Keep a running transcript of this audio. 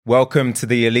Welcome to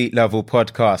the Elite Level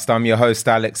podcast. I'm your host,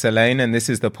 Alex Elaine, and this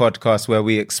is the podcast where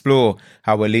we explore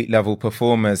how elite level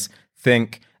performers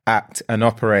think, act, and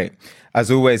operate. As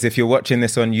always, if you're watching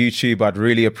this on YouTube, I'd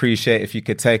really appreciate if you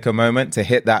could take a moment to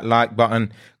hit that like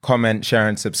button, comment, share,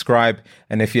 and subscribe.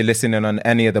 And if you're listening on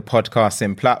any of the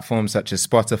podcasting platforms such as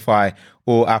Spotify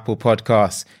or Apple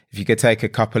Podcasts, if you could take a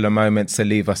couple of moments to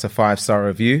leave us a 5-star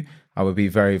review, I would be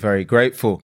very, very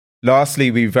grateful. Lastly,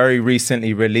 we very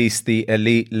recently released the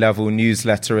Elite Level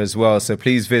newsletter as well. So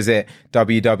please visit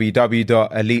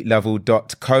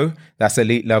www.elitelevel.co, that's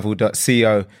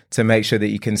elitelevel.co, to make sure that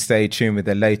you can stay tuned with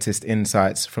the latest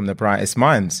insights from the brightest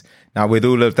minds. Now, with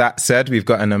all of that said, we've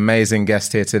got an amazing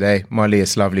guest here today. Molly,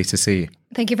 it's lovely to see you.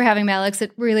 Thank you for having me, Alex.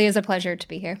 It really is a pleasure to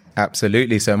be here.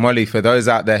 Absolutely. So Molly, for those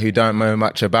out there who don't know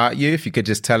much about you, if you could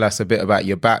just tell us a bit about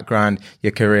your background,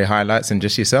 your career highlights, and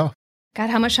just yourself. God,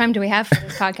 how much time do we have for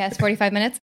this podcast? 45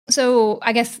 minutes? So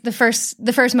I guess the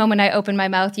first moment I opened my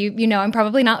mouth, you know I'm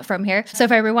probably not from here. So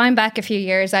if I rewind back a few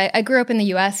years, I grew up in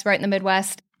the US, right in the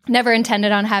Midwest. Never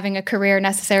intended on having a career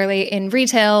necessarily in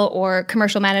retail or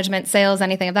commercial management, sales,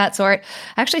 anything of that sort.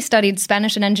 I actually studied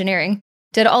Spanish and engineering.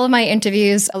 Did all of my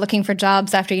interviews looking for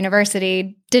jobs after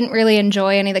university, didn't really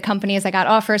enjoy any of the companies I got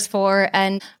offers for.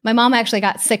 And my mom actually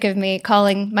got sick of me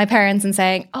calling my parents and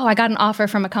saying, oh, I got an offer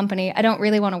from a company. I don't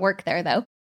really want to work there, though.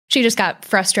 She just got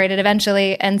frustrated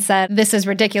eventually and said, this is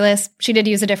ridiculous. She did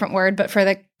use a different word, but for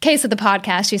the case of the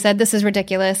podcast, she said, this is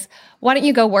ridiculous. Why don't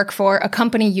you go work for a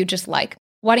company you just like?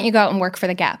 Why don't you go out and work for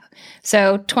the Gap?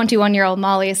 So 21-year-old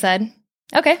Molly said,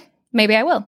 okay, maybe I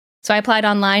will. So I applied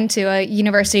online to a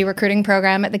university recruiting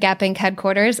program at the Gap Inc.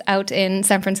 headquarters out in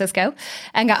San Francisco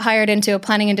and got hired into a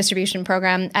planning and distribution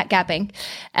program at Gap Inc.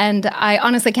 And I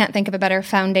honestly can't think of a better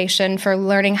foundation for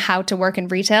learning how to work in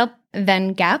retail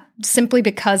than Gap, simply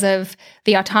because of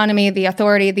the autonomy, the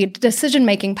authority, the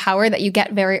decision-making power that you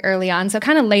get very early on. So it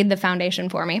kind of laid the foundation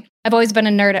for me. I've always been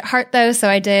a nerd at heart, though, so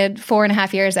I did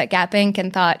 4.5 years at Gap Inc.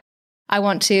 and thought, I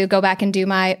want to go back and do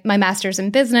my master's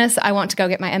in business. I want to go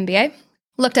get my MBA.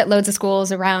 Looked at loads of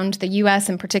schools around the US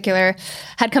in particular,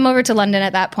 had come over to London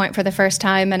at that point for the first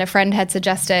time, and a friend had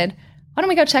suggested, why don't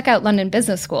we go check out London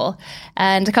Business School?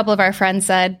 And a couple of our friends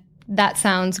said, that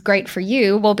sounds great for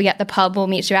you. We'll be at the pub. We'll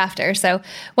meet you after. So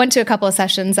went to a couple of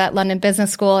sessions at London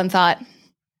Business School and thought,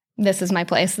 this is my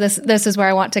place. This is where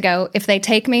I want to go. If they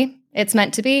take me, it's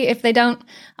meant to be. If they don't,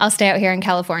 I'll stay out here in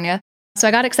California. So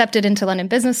I got accepted into London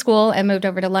Business School and moved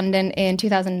over to London in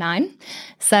 2009.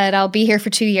 Said I'll be here for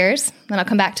 2 years, then I'll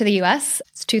come back to the US.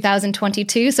 It's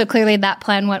 2022, so clearly that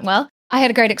plan went well. I had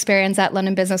a great experience at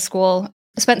London Business School.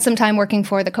 Spent some time working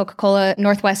for the Coca-Cola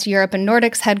Northwest Europe and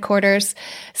Nordics headquarters,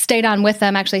 stayed on with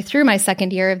them actually through my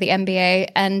second year of the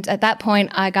MBA. And at that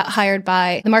point, I got hired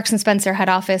by the Marks & Spencer head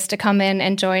office to come in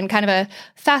and join kind of a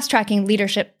fast-tracking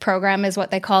leadership program is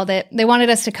what they called it. They wanted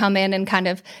us to come in and kind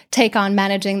of take on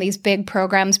managing these big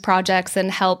programs, projects, and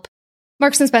help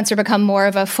Marks & Spencer become more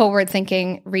of a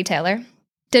forward-thinking retailer.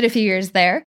 Did a few years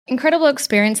there. Incredible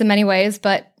experience in many ways,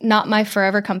 but not my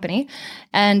forever company.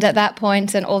 And at that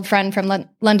point, an old friend from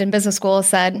London Business School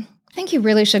said, I think you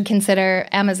really should consider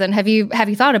Amazon. Have you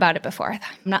thought about it before? I'm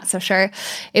not so sure.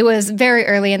 It was very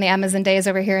early in the Amazon days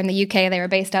over here in the UK. They were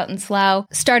based out in Slough.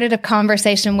 Started a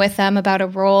conversation with them about a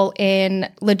role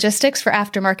in logistics for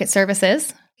aftermarket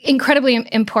services. Incredibly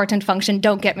important function,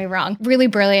 don't get me wrong. Really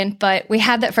brilliant, but we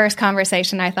had that first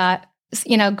conversation. I thought,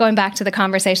 you know, going back to the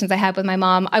conversations I had with my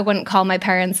mom, I wouldn't call my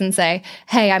parents and say,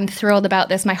 hey, I'm thrilled about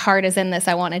this. My heart is in this.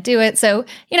 I want to do it. So,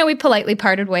 you know, we politely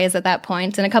parted ways at that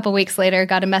point. And a couple of weeks later,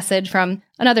 got a message from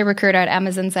another recruiter at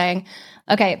Amazon saying,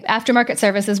 okay, aftermarket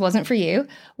services wasn't for you.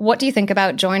 What do you think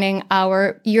about joining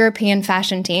our European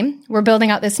fashion team? We're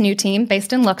building out this new team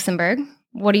based in Luxembourg.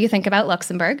 What do you think about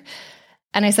Luxembourg?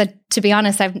 And I said, to be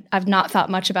honest, I've not thought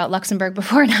much about Luxembourg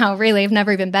before now, really. I've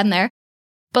never even been there.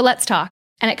 But let's talk.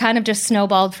 And it kind of just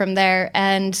snowballed from there.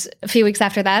 And a few weeks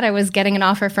after that, I was getting an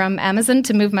offer from Amazon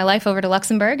to move my life over to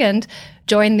Luxembourg and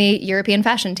join the European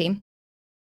fashion team.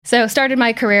 So started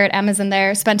my career at Amazon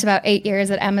there, spent about 8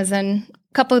 years at Amazon,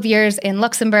 a couple of years in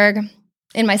Luxembourg.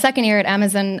 In my second year at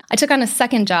Amazon, I took on a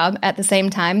second job at the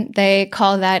same time. They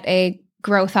call that a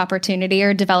growth opportunity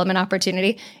or development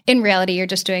opportunity. In reality, you're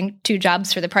just doing 2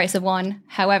 jobs for the price of 1.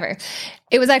 However,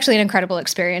 it was actually an incredible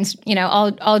experience. You know,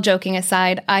 all joking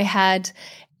aside, I had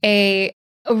a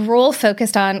role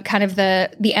focused on kind of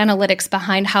the analytics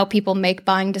behind how people make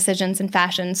buying decisions in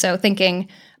fashion. So thinking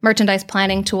merchandise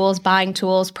planning tools, buying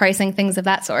tools, pricing, things of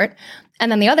that sort.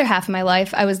 And then the other half of my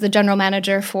life, I was the general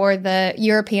manager for the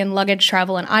European luggage,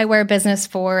 travel, and eyewear business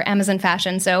for Amazon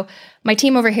Fashion. So my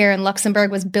team over here in Luxembourg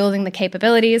was building the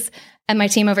capabilities, and my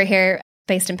team over here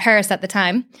based in Paris at the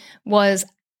time, was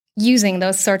using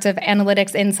those sorts of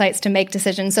analytics insights to make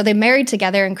decisions. So they married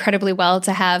together incredibly well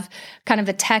to have kind of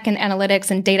the tech and analytics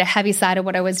and data heavy side of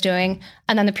what I was doing,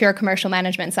 and then the pure commercial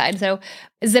management side. So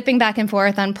zipping back and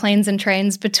forth on planes and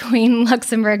trains between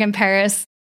Luxembourg and Paris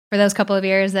for those couple of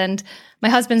years. And my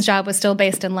husband's job was still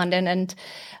based in London. And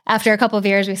after a couple of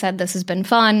years, we said, this has been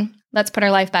fun. Let's put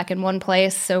our life back in one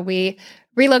place. So we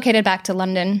relocated back to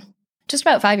London just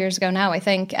about 5 years ago now, I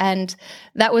think. And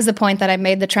that was the point that I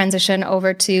made the transition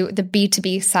over to the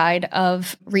B2B side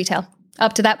of retail.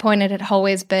 Up to that point, it had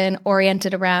always been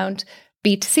oriented around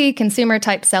B2C, consumer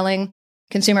type selling,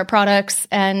 consumer products.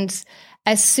 And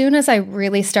as soon as I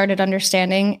really started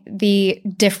understanding the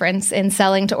difference in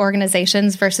selling to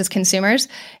organizations versus consumers,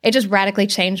 it just radically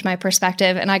changed my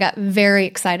perspective. And I got very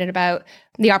excited about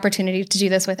the opportunity to do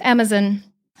this with Amazon.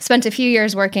 Spent a few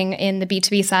years working in the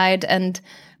B2B side, and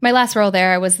my last role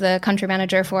there, I was the country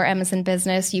manager for Amazon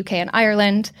Business, UK and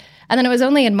Ireland. And then it was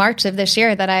only in March of this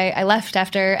year that I left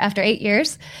after 8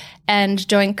 years and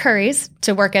joined Currys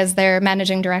to work as their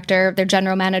managing director, their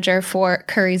general manager for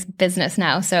Currys Business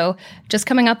now. So just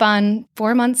coming up on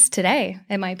 4 months today,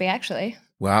 it might be actually.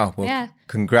 Wow. Well,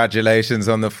 Congratulations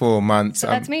on the 4 months. So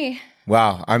that's me.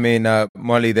 Wow. I mean,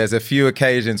 Molly, there's a few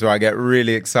occasions where I get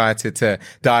really excited to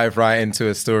dive right into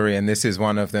a story, and this is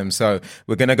one of them. So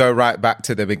we're going to go right back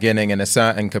to the beginning in a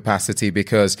certain capacity,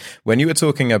 because when you were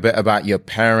talking a bit about your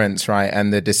parents, right,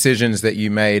 and the decisions that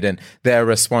you made and their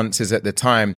responses at the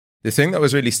time, the thing that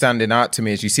was really standing out to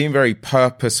me is you seem very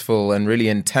purposeful and really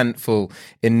intentful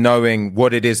in knowing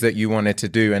what it is that you wanted to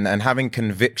do, and having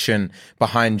conviction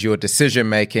behind your decision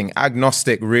making,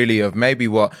 agnostic really of maybe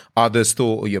what others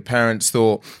thought or your parents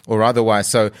thought or otherwise.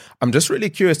 So I'm just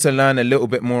really curious to learn a little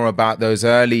bit more about those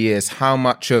early years, how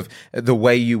much of the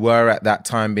way you were at that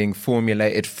time being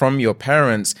formulated from your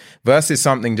parents versus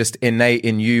something just innate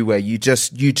in you where you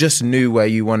just knew where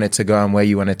you wanted to go and where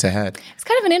you wanted to head. It's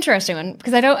kind of an interesting one,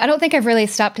 because I don't think I've really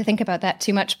stopped to think about that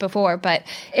too much before. But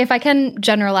if I can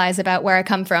generalize about where I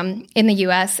come from in the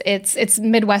US, it's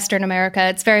Midwestern America.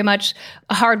 It's very much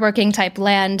a hardworking type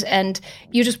land, and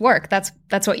you just work. That's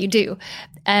what you do.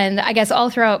 And I guess all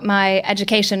throughout my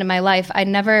education and my life, I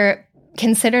never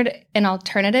considered an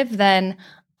alternative than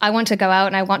I want to go out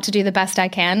and I want to do the best I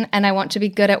can, and I want to be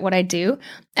good at what I do,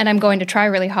 and I'm going to try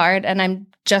really hard, and I'm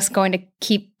just going to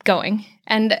keep going.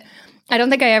 And I don't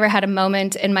think I ever had a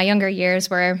moment in my younger years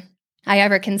where I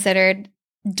ever considered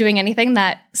doing anything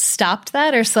that stopped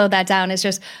that or slowed that down. It's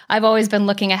just, I've always been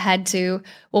looking ahead to,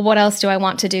 well, what else do I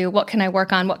want to do? What can I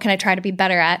work on? What can I try to be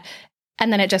better at?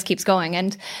 And then it just keeps going.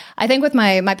 And I think with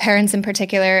my parents in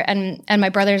particular and my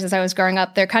brothers as I was growing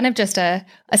up, they're kind of just a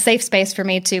safe space for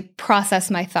me to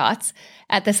process my thoughts.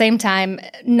 At the same time,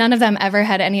 none of them ever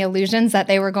had any illusions that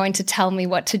they were going to tell me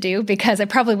what to do, because I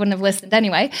probably wouldn't have listened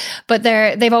anyway. But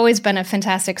they've always been a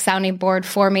fantastic sounding board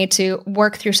for me to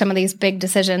work through some of these big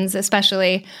decisions,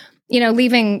 especially,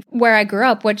 leaving where I grew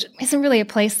up, which isn't really a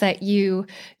place that you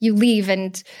leave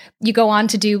and you go on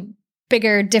to do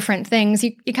bigger, different things.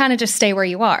 You kind of just stay where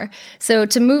you are. So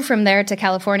to move from there to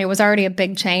California was already a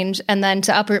big change. And then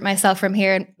to uproot myself from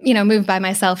here and, move by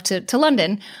myself to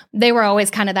London, they were always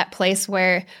kind of that place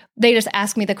where they just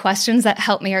ask me the questions that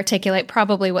help me articulate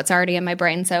probably what's already in my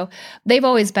brain. So they've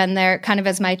always been there kind of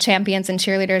as my champions and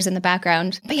cheerleaders in the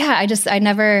background. But yeah,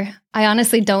 I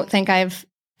honestly don't think I've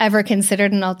ever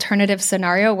considered an alternative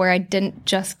scenario where I didn't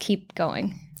just keep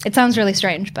going. It sounds really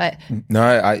strange, but...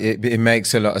 No, it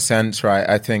makes a lot of sense, right?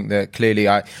 I think that clearly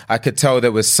I could tell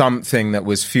there was something that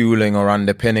was fueling or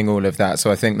underpinning all of that.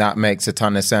 So I think that makes a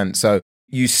ton of sense. So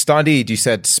you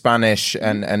said Spanish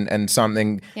and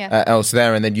something else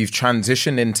there, and then you've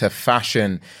transitioned into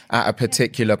fashion at a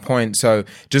particular point. So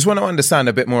just want to understand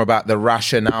a bit more about the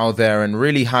rationale there and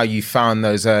really how you found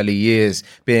those early years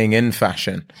being in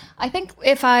fashion. I think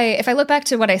if I look back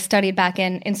to what I studied back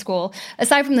in school,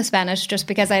 aside from the Spanish, just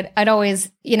because I'd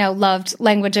always, loved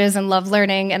languages and loved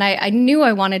learning, and I knew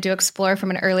I wanted to explore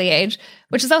from an early age,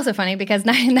 which is also funny because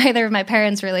neither of my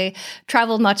parents really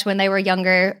traveled much when they were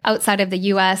younger outside of the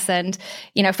US, and,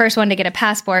 first one to get a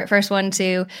passport, first one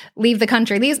to leave the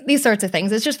country, these sorts of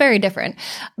things. It's just very different.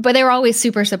 But they were always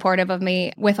super supportive of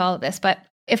me with all of this. But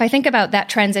if I think about that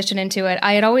transition into it,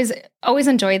 I had always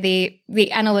enjoyed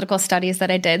the analytical studies that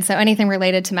I did. So anything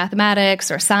related to mathematics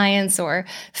or science or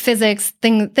physics,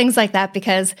 things like that,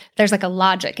 because there's like a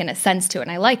logic and a sense to it,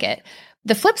 and I like it.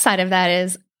 The flip side of that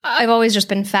is I've always just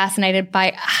been fascinated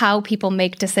by how people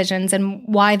make decisions and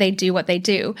why they do what they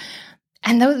do.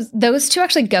 And those two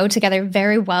actually go together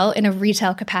very well in a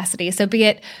retail capacity. So be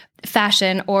it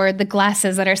fashion or the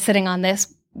glasses that are sitting on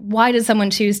this, why does someone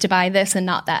choose to buy this and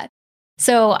not that?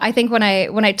 So I think when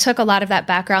I took a lot of that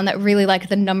background, that really like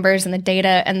the numbers and the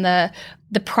data and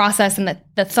the process and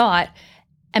the thought,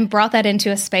 and brought that into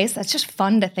a space that's just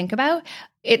fun to think about,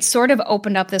 it sort of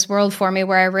opened up this world for me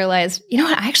where I realized, you know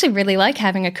what, I actually really like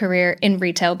having a career in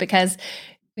retail, because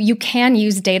you can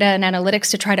use data and analytics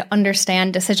to try to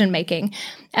understand decision making.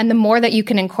 And the more that you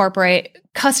can incorporate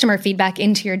customer feedback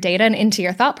into your data and into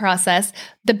your thought process,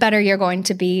 the better you're going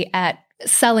to be at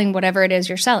selling whatever it is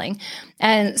you're selling.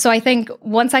 And so I think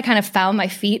once I kind of found my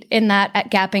feet in that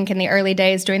at Gap Inc. in the early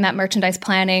days, doing that merchandise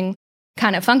planning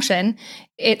kind of function,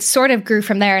 it sort of grew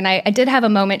from there. And I did have a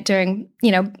moment during,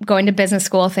 going to business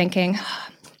school thinking,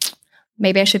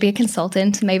 maybe I should be a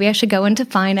consultant. Maybe I should go into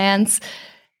finance.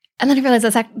 And then I realized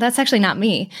that's actually not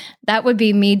me. That would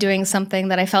be me doing something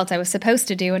that I felt I was supposed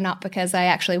to do and not because I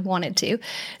actually wanted to.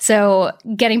 So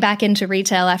getting back into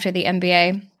retail after the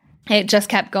MBA, it just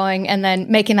kept going. And then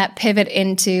making that pivot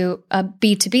into a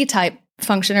B2B type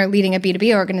function or leading a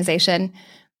B2B organization,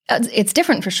 it's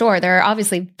different for sure. There are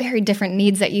obviously very different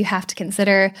needs that you have to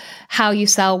consider, how you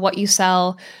sell, what you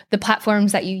sell, the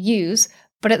platforms that you use.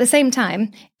 But at the same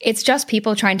time, it's just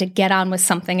people trying to get on with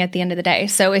something at the end of the day.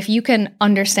 So if you can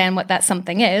understand what that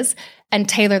something is and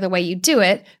tailor the way you do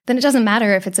it, then it doesn't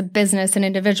matter if it's a business, an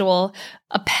individual,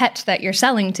 a pet that you're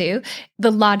selling to.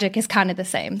 The logic is kind of the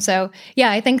same. So yeah,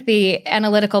 I think the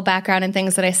analytical background and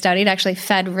things that I studied actually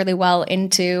fed really well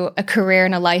into a career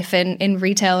and a life in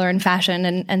retail or in fashion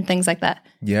and things like that.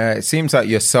 Yeah, it seems like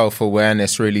your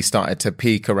self-awareness really started to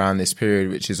peak around this period,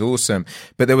 which is awesome.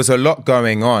 But there was a lot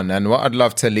going on. And what I'd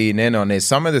love to lean in on is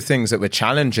some of the things that were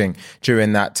challenging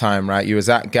during that time, right? You was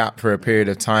at Gap for a period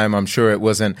of time. I'm sure it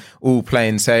wasn't all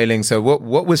plain sailing. So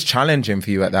what was challenging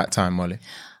for you at that time, Molly?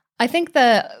 I think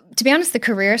to be honest, the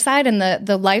career side and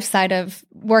the life side of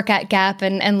work at Gap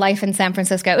and life in San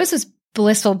Francisco, it was this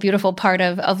blissful, beautiful part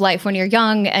of life when you're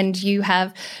young and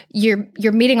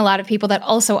you're meeting a lot of people that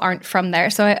also aren't from there.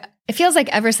 So it feels like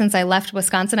ever since I left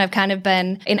Wisconsin, I've kind of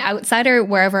been an outsider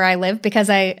wherever I live, because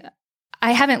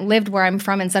I haven't lived where I'm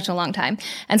from in such a long time.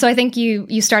 And so I think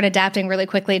you start adapting really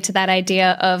quickly to that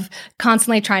idea of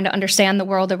constantly trying to understand the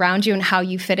world around you and how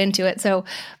you fit into it. So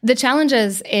the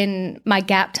challenges in my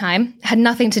Gap time had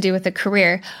nothing to do with the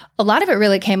career. A lot of it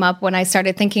really came up when I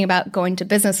started thinking about going to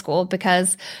business school,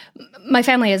 because my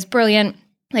family is brilliant.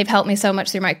 They've helped me so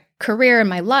much through my career and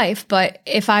my life. But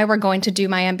if I were going to do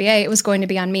my MBA, it was going to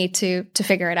be on me to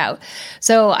figure it out.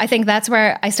 So I think that's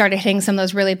where I started hitting some of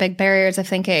those really big barriers of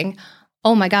thinking,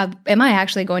 oh my God, am I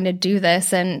actually going to do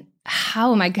this? And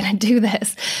how am I going to do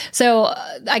this? So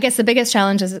I guess the biggest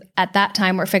challenges at that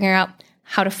time were figuring out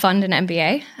how to fund an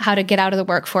MBA, how to get out of the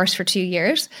workforce for 2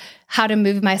 years, how to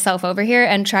move myself over here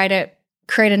and try to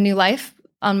create a new life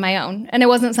on my own. And it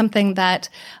wasn't something that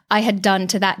I had done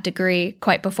to that degree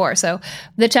quite before. So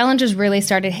the challenges really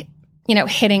started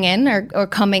hitting in or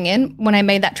coming in when I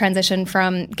made that transition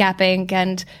from Gap Inc.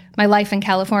 and my life in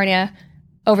California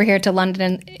over here to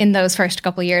London in those first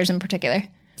couple of years in particular.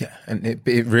 Yeah, and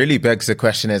it really begs the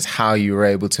question is how you were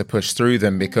able to push through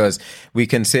them, because we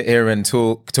can sit here and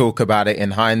talk about it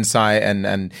in hindsight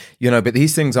and but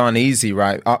these things aren't easy,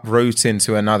 right? Uproot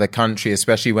into another country,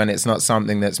 especially when it's not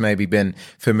something that's maybe been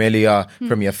familiar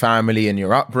from your family and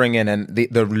your upbringing, and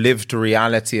the lived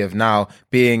reality of now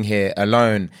being here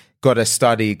alone. Got to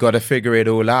study, got to figure it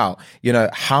all out.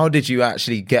 How did you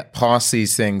actually get past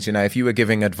these things? If you were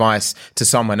giving advice to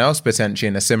someone else potentially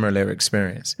in a similar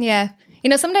experience. Yeah.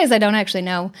 Some days I don't actually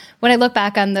know. When I look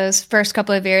back on those first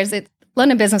couple of years,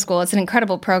 London Business School, it's an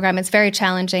incredible program. It's very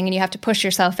challenging and you have to push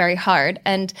yourself very hard.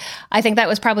 And I think that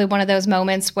was probably one of those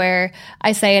moments where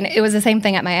I say, and it was the same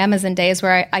thing at my Amazon days,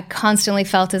 where I constantly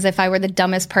felt as if I were the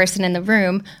dumbest person in the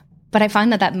room. But I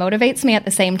find that motivates me at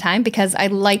the same time, because I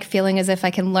like feeling as if I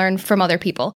can learn from other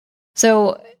people.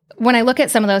 So when I look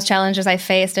at some of those challenges I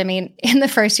faced, I mean, in the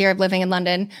first year of living in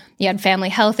London, you had family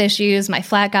health issues. My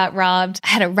flat got robbed. I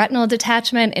had a retinal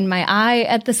detachment in my eye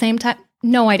at the same time.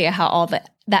 No idea how all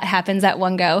that happens at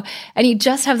one go. And you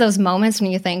just have those moments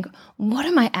when you think, what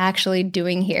am I actually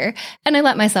doing here? And I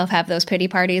let myself have those pity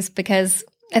parties, because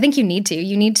I think you need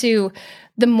to,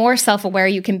 the more self-aware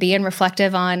you can be and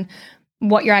reflective on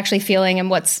what you're actually feeling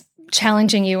and what's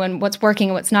challenging you and what's working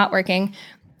and what's not working.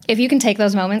 If you can take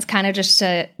those moments kind of just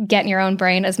to get in your own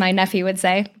brain, as my nephew would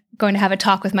say, going to have a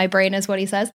talk with my brain is what he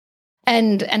says,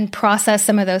 and process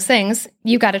some of those things,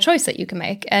 you got a choice that you can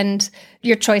make. And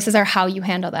your choices are how you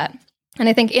handle that. And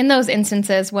I think in those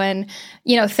instances when,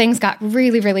 things got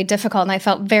really, really difficult and I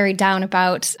felt very down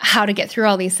about how to get through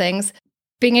all these things,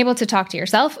 being able to talk to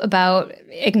yourself about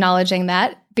acknowledging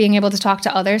that being able to talk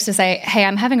to others to say, hey,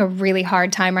 I'm having a really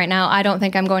hard time right now. I don't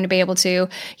think I'm going to be able to,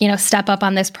 step up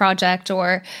on this project,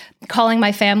 or calling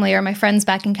my family or my friends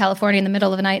back in California in the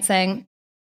middle of the night saying,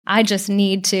 I just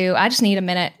need a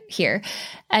minute here.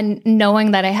 And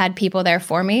knowing that I had people there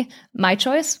for me, my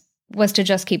choice was to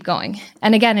just keep going.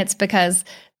 And again, it's because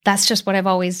that's just what I've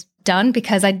always done,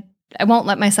 because I won't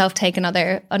let myself take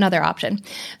another option.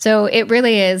 So it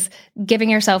really is giving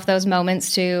yourself those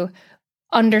moments to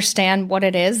understand what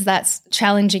it is that's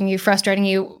challenging you, frustrating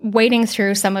you, wading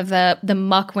through some of the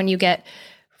muck when you get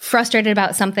frustrated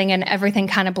about something and everything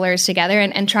kind of blurs together,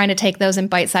 and trying to take those in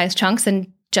bite-sized chunks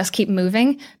and just keep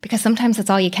moving, because sometimes that's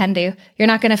all you can do. You're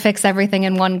not going to fix everything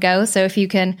in one go. So if you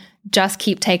can just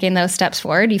keep taking those steps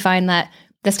forward, you find that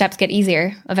the steps get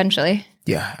easier eventually.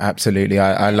 Yeah, absolutely.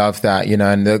 I love that,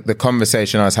 and the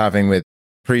conversation I was having with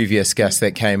previous guest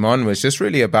that came on was just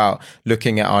really about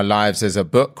looking at our lives as a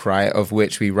book, right, of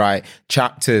which we write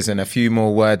chapters and a few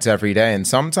more words every day. And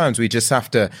sometimes we just have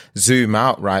to zoom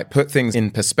out, right, put things in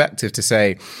perspective to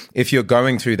say, if you're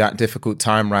going through that difficult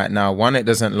time right now, one, it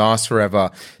doesn't last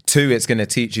forever. Two, it's going to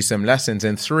teach you some lessons.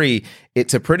 And three,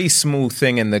 it's a pretty small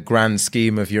thing in the grand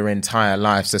scheme of your entire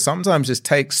life. So sometimes just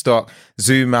take stock,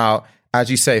 zoom out, as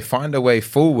you say, find a way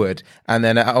forward, and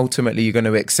then ultimately you're going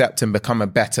to accept and become a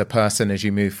better person as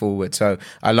you move forward. So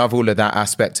I love all of that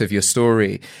aspect of your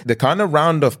story. The kind of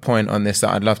round off point on this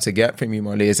that I'd love to get from you,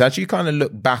 Molly, is as you kind of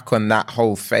look back on that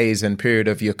whole phase and period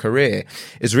of your career,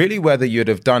 is really whether you'd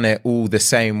have done it all the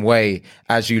same way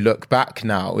as you look back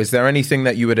now. Is there anything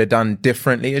that you would have done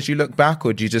differently as you look back,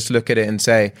 or do you just look at it and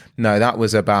say, no, that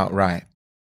was about right?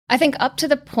 I think up to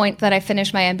the point that I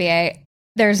finished my MBA,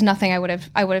 there's nothing I would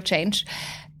have changed.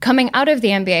 Coming out of the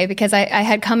MBA, because I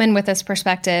had come in with this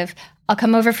perspective, I'll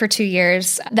come over for 2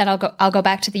 years, then I'll go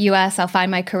back to the US, I'll find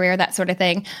my career, that sort of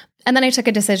thing. And then I took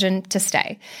a decision to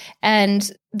stay. And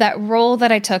that role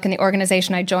that I took in the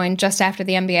organization I joined just after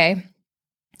the MBA,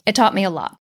 it taught me a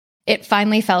lot. It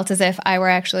finally felt as if I were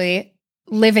actually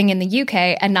living in the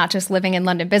UK and not just living in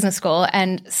London Business School.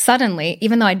 And suddenly,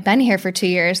 even though I'd been here for 2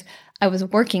 years, I was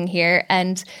working here,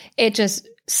 and it just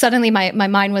suddenly my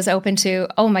mind was open to,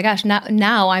 oh my gosh,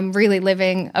 now I'm really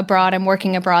living abroad, I'm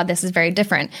working abroad, this is very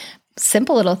different.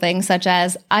 Simple little things such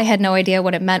as I had no idea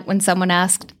what it meant when someone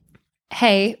asked,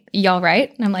 hey, y'all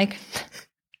right? And I'm like,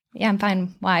 yeah, I'm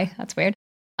fine. Why? That's weird.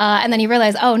 And then you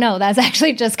realize, oh no, that's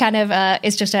actually just kind of,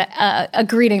 it's just a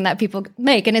greeting that people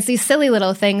make. And it's these silly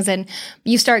little things. And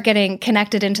you start getting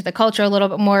connected into the culture a little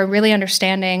bit more, really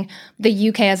understanding the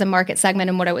UK as a market segment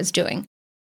and what I was doing.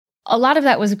 A lot of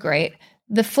that was great.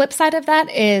 The flip side of that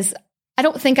is I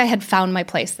don't think I had found my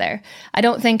place there. I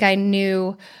don't think I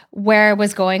knew where I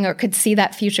was going or could see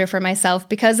that future for myself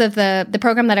because of the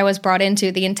program that I was brought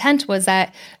into. The intent was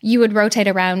that you would rotate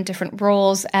around different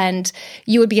roles and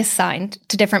you would be assigned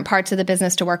to different parts of the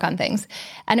business to work on things.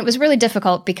 And it was really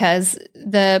difficult because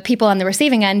the people on the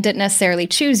receiving end didn't necessarily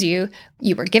choose you.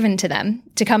 You were given to them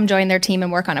to come join their team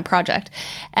and work on a project.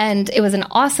 And it was an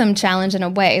awesome challenge in a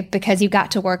way because you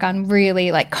got to work on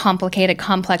really complicated,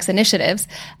 complex initiatives.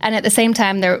 And at the same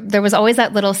time, there was always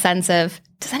that little sense of,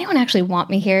 does anyone actually want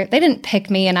me here? They didn't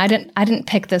pick me and I didn't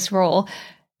pick this role.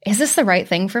 Is this the right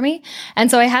thing for me?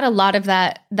 And so I had a lot of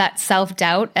that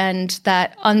self-doubt and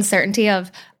that uncertainty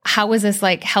of how is this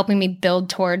helping me build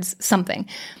towards something?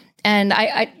 And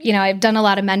I've done a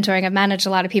lot of mentoring. I've managed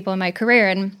a lot of people in my career,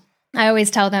 and I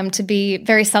always tell them to be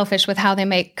very selfish with how they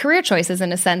make career choices,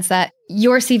 in a sense that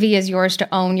your CV is yours to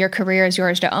own, your career is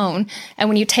yours to own. And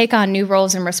when you take on new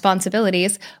roles and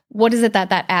responsibilities, what is it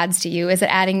that adds to you? Is it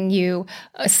adding you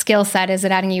a skill set? Is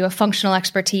it adding you a functional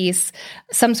expertise,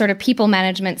 some sort of people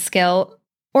management skill?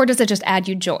 Or does it just add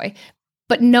you joy?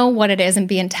 But know what it is and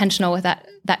be intentional with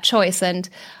that choice. And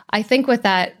I think with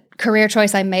that career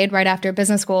choice I made right after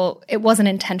business school, it wasn't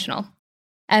intentional.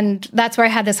 And that's where I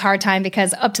had this hard time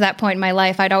because up to that point in my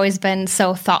life, I'd always been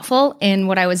so thoughtful in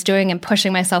what I was doing and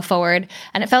pushing myself forward.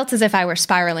 And it felt as if I were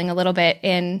spiraling a little bit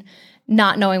in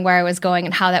not knowing where I was going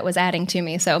and how that was adding to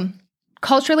me. So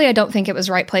culturally, I don't think it was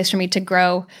the right place for me to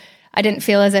grow. I didn't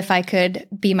feel as if I could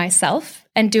be myself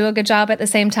and do a good job. At the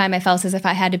same time, I felt as if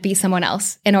I had to be someone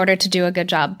else in order to do a good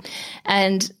job.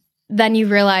 And then you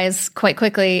realize quite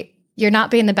quickly, you're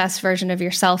not being the best version of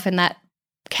yourself in that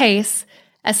case.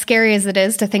 As scary as it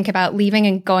is to think about leaving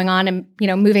and going on and,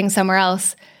 moving somewhere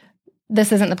else,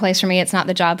 this isn't the place for me. It's not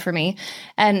the job for me.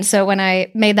 And so when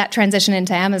I made that transition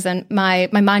into Amazon, my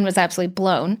mind was absolutely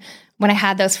blown when I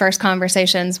had those first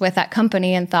conversations with that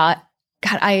company and thought,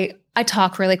 God, I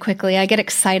talk really quickly. I get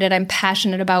excited. I'm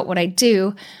passionate about what I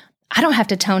do. I don't have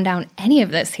to tone down any of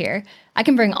this here. I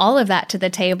can bring all of that to the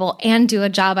table and do a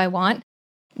job I want.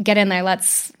 get in there,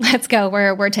 let's go,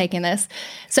 we're taking this.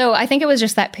 So I think it was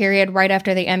just that period right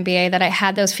after the MBA that I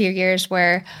had those few years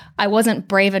where I wasn't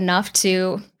brave enough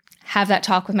to have that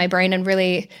talk with my brain and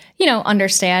really,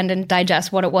 understand and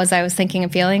digest what it was I was thinking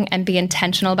and feeling and be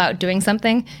intentional about doing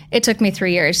something. It took me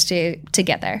 3 years to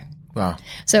get there. Wow.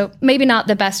 So maybe not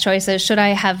the best choices. Should I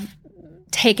have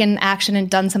taken action and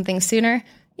done something sooner?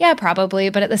 Yeah, probably.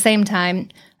 But at the same time,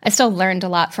 I still learned a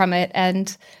lot from it.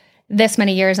 And this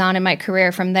many years on in my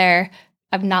career from there,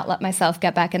 I've not let myself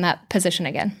get back in that position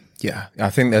again. Yeah, I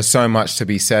think there's so much to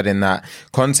be said in that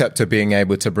concept of being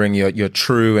able to bring your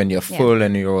true and your full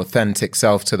and your authentic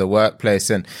self to the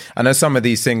workplace. And I know some of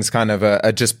these things kind of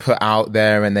are just put out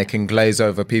there and they can glaze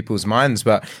over people's minds,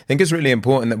 but I think it's really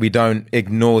important that we don't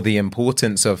ignore the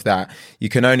importance of that. You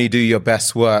can only do your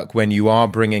best work when you are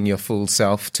bringing your full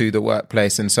self to the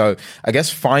workplace. And so I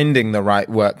guess finding the right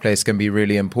workplace can be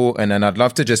really important. And I'd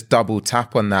love to just double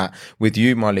tap on that with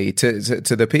you, Molly, to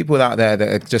the people out there that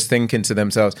are just thinking to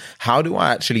themselves, how do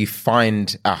I actually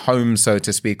find a home, so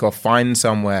to speak, or find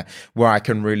somewhere where I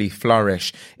can really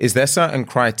flourish? Is there certain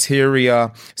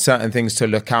criteria, certain things to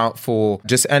look out for?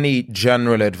 Just any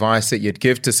general advice that you'd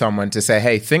give to someone to say,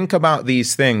 hey, think about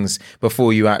these things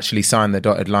before you actually sign the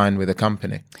dotted line with a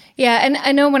company? Yeah, and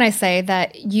I know when I say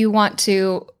that you want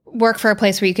to work for a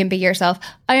place where you can be yourself,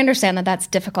 I understand that that's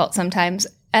difficult sometimes.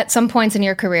 At some points in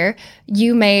your career,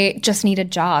 you may just need a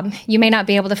job. You may not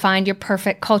be able to find your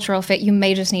perfect cultural fit. You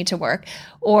may just need to work.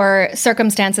 Or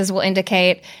circumstances will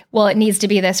indicate, well, it needs to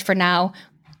be this for now.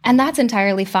 And that's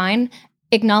entirely fine.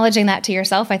 Acknowledging that to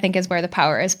yourself, I think, is where the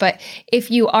power is. But if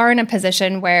you are in a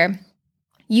position where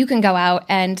you can go out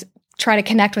and try to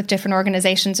connect with different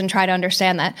organizations and try to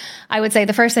understand that, I would say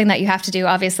the first thing that you have to do,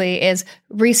 obviously, is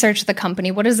research the company.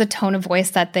 What is the tone of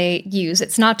voice that they use?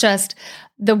 It's not just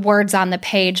the words on the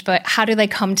page, but how do they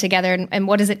come together and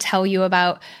what does it tell you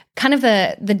about kind of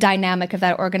the dynamic of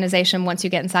that organization once you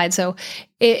get inside? So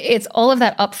it's all of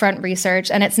that upfront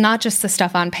research, and it's not just the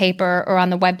stuff on paper or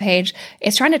on the webpage.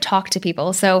 It's trying to talk to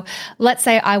people. So let's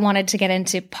say I wanted to get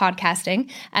into podcasting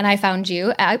and I found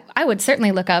you. I would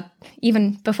certainly look up,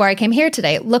 even before I came here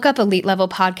today, look up elite level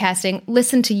podcasting,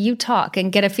 listen to you talk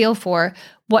and get a feel for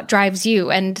what drives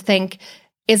you and think,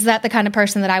 is that the kind of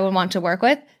person that I would want to work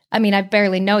with? I mean, I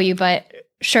barely know you, but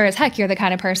sure as heck, you're the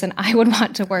kind of person I would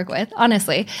want to work with,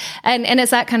 honestly. And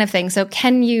it's that kind of thing. So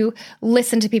can you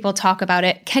listen to people talk about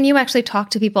it? Can you actually talk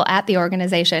to people at the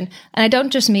organization? And I don't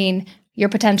just mean your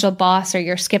potential boss or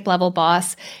your skip level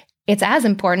boss. It's as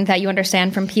important that you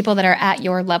understand from people that are at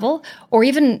your level or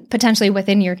even potentially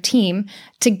within your team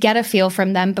to get a feel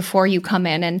from them before you come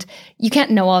in. And you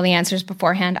can't know all the answers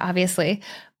beforehand, obviously,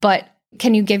 but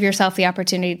can you give yourself the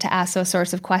opportunity to ask those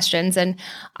sorts of questions? And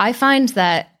I find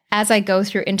that as I go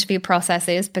through interview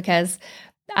processes, because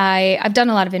I've done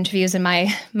a lot of interviews in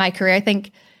my career. I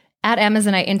think at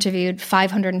Amazon, I interviewed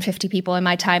 550 people in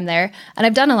my time there. And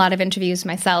I've done a lot of interviews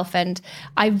myself. And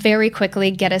I very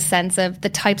quickly get a sense of the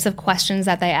types of questions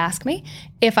that they ask me,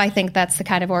 if I think that's the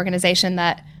kind of organization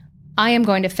that I am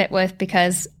going to fit with,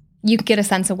 because you get a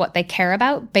sense of what they care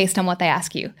about based on what they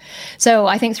ask you. So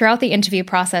I think throughout the interview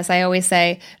process, I always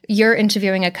say, you're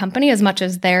interviewing a company as much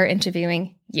as they're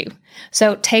interviewing you.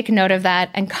 So take note of that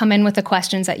and come in with the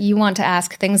questions that you want to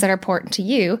ask, things that are important to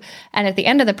you. And at the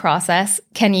end of the process,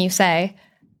 can you say,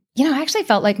 I actually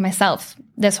felt like myself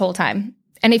this whole time.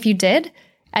 And if you did,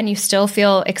 and you still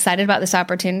feel excited about this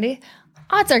opportunity,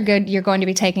 odds are good you're going to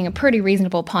be taking a pretty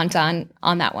reasonable punt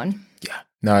on that one. Yeah.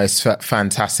 No, it's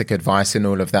fantastic advice in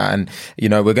all of that. And,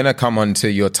 we're going to come on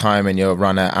to your time and your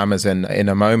run at Amazon in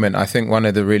a moment. I think one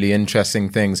of the really interesting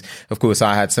things, of course,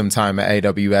 I had some time at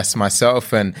AWS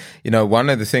myself. And, one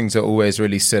of the things that always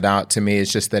really stood out to me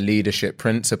is just the leadership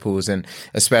principles, and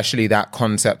especially that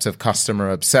concept of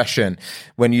customer obsession.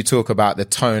 When you talk about the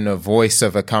tone of voice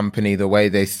of a company, the way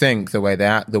they think, the way they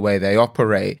act, the way they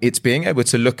operate, it's being able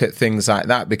to look at things like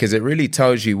that because it really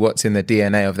tells you what's in the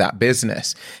DNA of that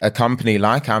business. A company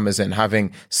like Amazon having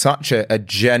such a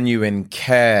genuine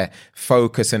care,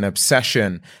 focus and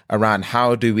obsession around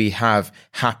how do we have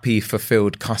happy,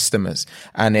 fulfilled customers.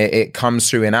 And it comes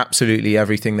through in absolutely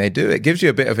everything they do. It gives you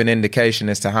a bit of an indication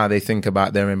as to how they think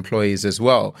about their employees as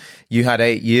well. You had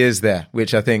 8 years there,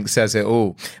 which I think says it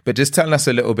all. But just tell us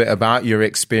a little bit about your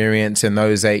experience in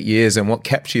those 8 years and what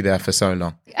kept you there for so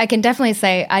long. I can definitely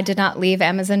say I did not leave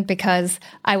Amazon because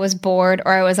I was bored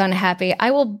or I was unhappy.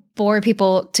 I will bore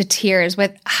people to tears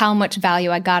with how much value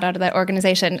I got out of that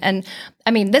organization. And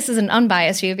I mean, this is an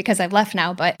unbiased view because I've left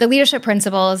now, but the leadership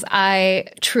principles I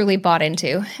truly bought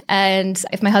into. And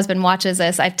if my husband watches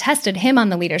this, I've tested him on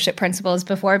the leadership principles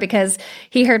before because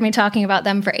he heard me talking about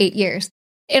them for 8 years.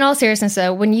 in all seriousness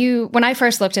though, when I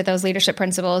first looked at those leadership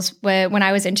principles, when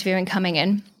I was interviewing coming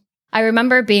in, I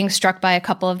remember being struck by a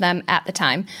couple of them at the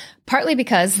time, partly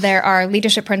because there are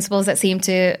leadership principles that seem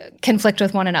to conflict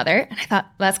with one another. And I thought,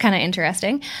 that's kind of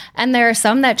interesting. And there are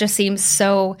some that just seem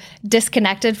so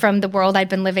disconnected from the world I'd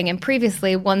been living in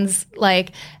previously. Ones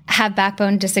like have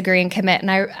backbone, disagree, and commit.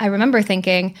 And I remember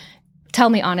thinking, tell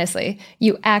me honestly,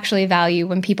 you actually value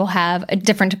when people have a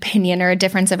different opinion or a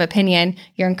difference of opinion.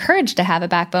 You're encouraged to have a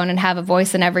backbone and have a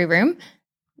voice in every room.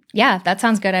 Yeah, that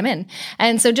sounds good. I'm in.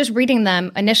 And so just reading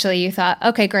them initially, you thought,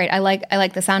 okay, great. I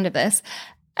like the sound of this.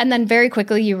 And then very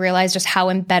quickly you realize just how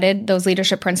embedded those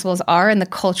leadership principles are in the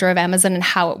culture of Amazon and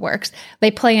how it works.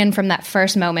 They play in from that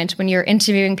first moment. When you're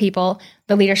interviewing people,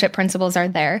 the leadership principles are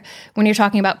there. When you're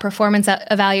talking about performance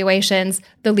evaluations,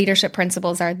 the leadership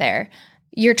principles are there.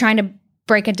 You're trying to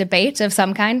break a debate of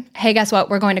some kind. Hey, guess what?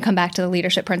 We're going to come back to the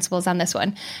leadership principles on this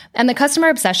one. And the customer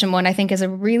obsession one, I think, is a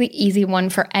really easy one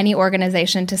for any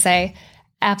organization to say,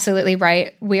 absolutely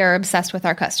right. We are obsessed with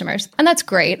our customers. And that's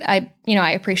great. I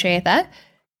appreciate that.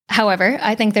 However,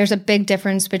 I think there's a big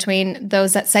difference between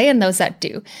those that say and those that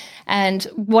do. And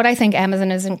what I think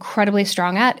Amazon is incredibly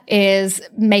strong at is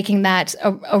making that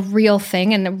a real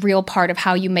thing and a real part of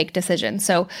how you make decisions.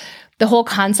 So the whole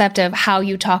concept of how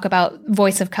you talk about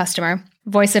voice of customer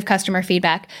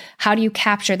feedback, how do you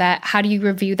capture that? How do you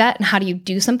review that? And how do you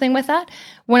do something with that?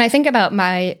 When I think about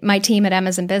my team at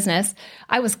Amazon Business,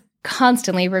 I was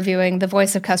constantly reviewing the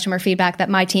voice of customer feedback that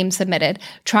my team submitted,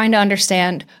 trying to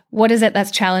understand what is it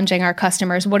that's challenging our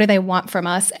customers, what do they want from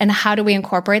us, and how do we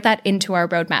incorporate that into our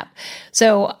roadmap.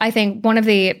 So I think one of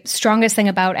the strongest thing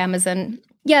about Amazon,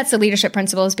 it's the leadership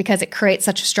principles because it creates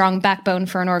such a strong backbone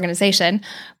for an organization,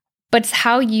 but it's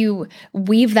how you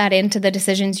weave that into the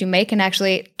decisions you make and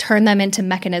actually turn them into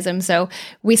mechanisms. So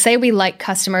we say we like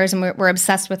customers and we're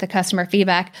obsessed with the customer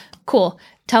feedback. Cool.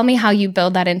 Tell me how you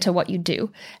build that into what you do.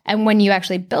 And when you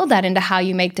actually build that into how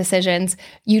you make decisions,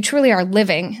 you truly are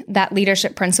living that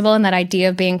leadership principle and that idea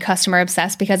of being customer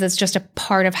obsessed because it's just a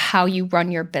part of how you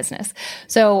run your business.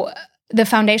 So the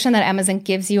foundation that Amazon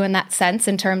gives you in that sense,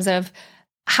 in terms of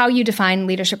how you define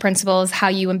leadership principles, how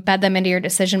you embed them into your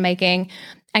decision making,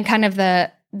 and kind of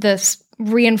the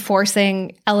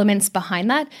reinforcing elements behind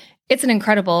that, it's an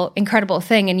incredible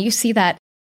thing. And you see that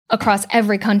across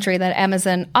every country that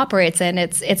Amazon operates in.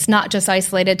 It's not just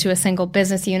isolated to a single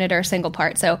business unit or a single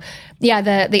part. So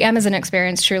yeah, the Amazon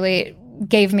experience truly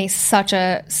gave me such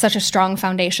a strong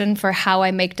foundation for how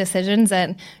I make decisions.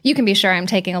 And you can be sure I'm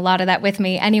taking a lot of that with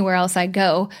me anywhere else I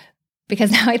go, because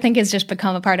now I think it's just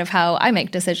become a part of how I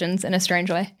make decisions in a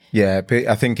strange way. Yeah,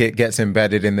 I think it gets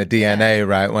embedded in the DNA,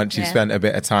 right? Once you've spent a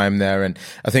bit of time there. And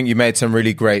I think you made some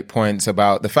really great points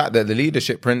about the fact that the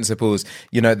leadership principles,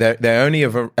 they only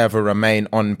ever remain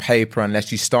on paper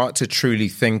unless you start to truly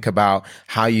think about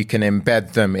how you can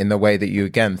embed them in the way that you,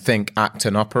 again, think, act,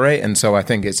 and operate. And so I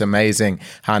think it's amazing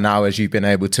how now, as you've been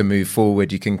able to move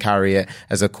forward, you can carry it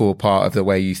as a core part of the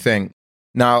way you think.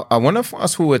 Now, I want to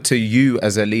fast forward to you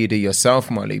as a leader yourself,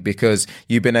 Molly, because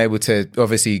you've been able to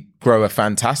obviously grow a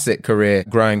fantastic career,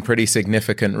 growing pretty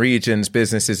significant regions,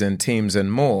 businesses and teams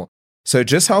and more. So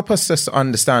just help us just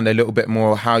understand a little bit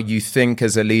more how you think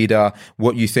as a leader,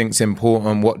 what you think is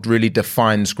important, what really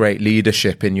defines great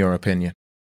leadership in your opinion.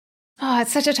 Oh,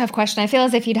 it's such a tough question. I feel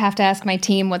as if you'd have to ask my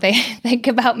team what they think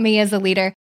about me as a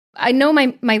leader. I know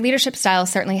my leadership style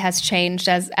certainly has changed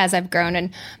as I've grown.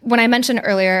 And when I mentioned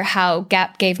earlier how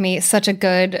Gap gave me such a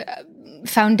good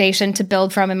foundation to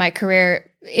build from in my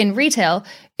career in retail,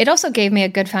 it also gave me a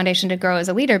good foundation to grow as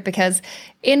a leader, because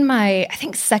in my, I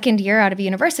think, second year out of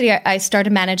university, I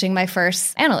started managing my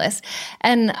first analyst.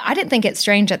 And I didn't think it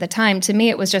strange at the time. To me,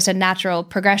 it was just a natural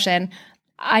progression.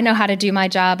 I know how to do my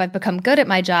job. I've become good at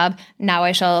my job. Now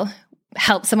I shall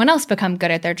help someone else become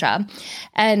good at their job.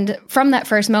 And from that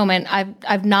first moment,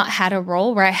 I've not had a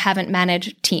role where I haven't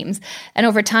managed teams. And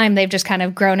over time, they've just kind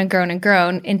of grown and grown and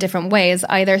grown in different ways,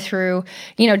 either through,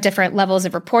 different levels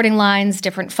of reporting lines,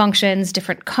 different functions,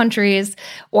 different countries,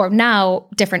 or now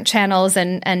different channels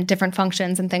and different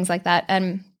functions and things like that.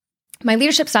 And my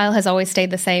leadership style has always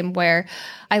stayed the same, where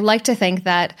I like to think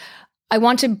that I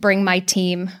want to bring my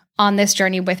team on this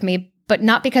journey with me, but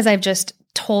not because I've just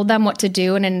told them what to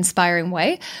do in an inspiring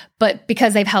way, but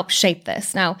because they've helped shape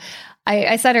this. Now,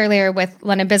 I said earlier with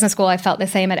London Business School, I felt the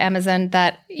same at Amazon,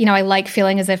 that, I like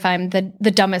feeling as if I'm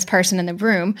the dumbest person in the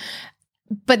room.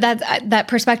 But that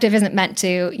perspective isn't meant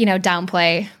to,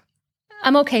 downplay.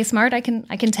 I'm okay, smart. I can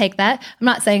take that. I'm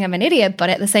not saying I'm an idiot, but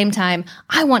at the same time,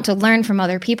 I want to learn from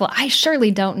other people. I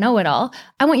surely don't know it all.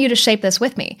 I want you to shape this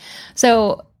with me.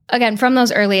 So again, from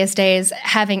those earliest days,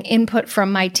 having input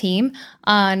from my team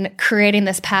on creating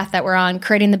this path that we're on,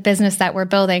 creating the business that we're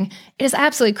building, it is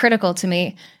absolutely critical to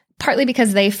me, partly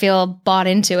because they feel bought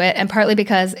into it and partly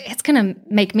because it's going to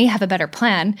make me have a better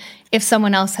plan if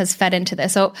someone else has fed into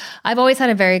this. So I've always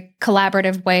had a very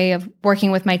collaborative way of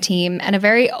working with my team and a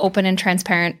very open and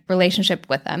transparent relationship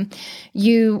with them.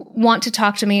 You want to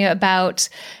talk to me about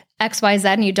XYZ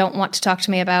and you don't want to talk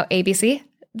to me about ABC.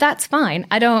 That's fine.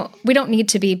 We don't need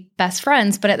to be best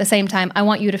friends, but at the same time, I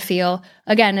want you to feel,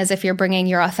 again, as if you're bringing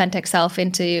your authentic self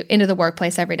into the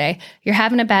workplace every day. You're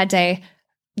having a bad day.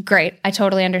 Great. I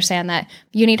totally understand that.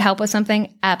 You need help with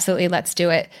something? Absolutely. Let's do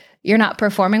it. You're not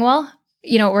performing well?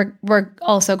 We're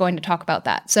also going to talk about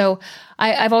that. So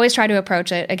I've always tried to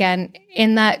approach it, again,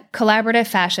 in that collaborative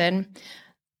fashion,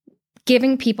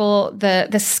 giving people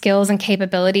the skills and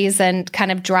capabilities and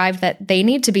kind of drive that they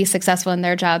need to be successful in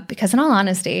their job. Because in all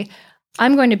honesty,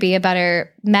 I'm going to be a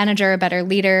better manager, a better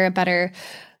leader, a better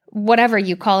whatever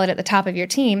you call it at the top of your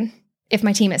team if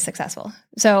my team is successful.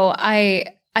 So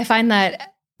I find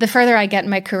that the further I get in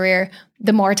my career,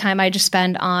 the more time I just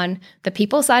spend on the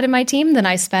people side of my team than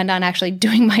I spend on actually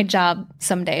doing my job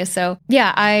some days. So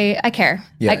yeah, I care.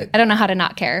 Yeah. I don't know how to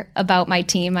not care about my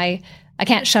team. I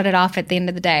can't shut it off at the end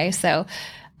of the day. So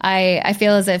I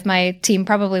feel as if my team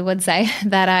probably would say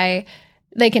that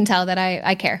they can tell that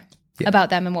I care about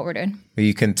them and what we're doing.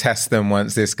 You can test them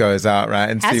once this goes out,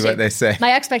 right? And see what they say.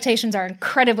 My expectations are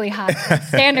incredibly high.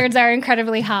 Standards are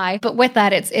incredibly high. But with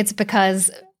that, it's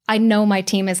because I know my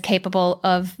team is capable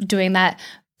of doing that.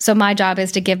 So my job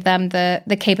is to give them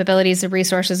the capabilities, the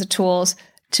resources, the tools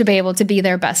to be able to be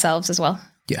their best selves as well.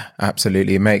 Yeah,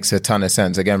 absolutely. It makes a ton of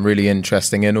sense. Again, really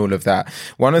interesting in all of that.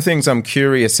 One of the things I'm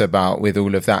curious about with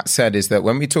all of that said is that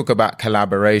when we talk about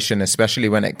collaboration, especially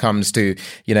when it comes to,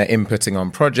 inputting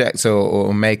on projects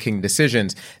or making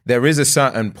decisions, there is a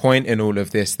certain point in all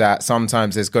of this that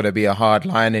sometimes there's got to be a hard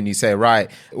line and you say, right,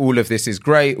 all of this is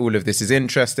great. All of this is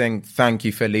interesting. Thank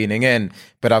you for leaning in,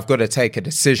 but I've got to take a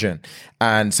decision.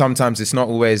 And sometimes it's not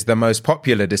always the most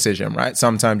popular decision, right?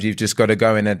 Sometimes you've just got to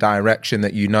go in a direction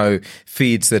that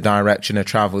feeds the direction of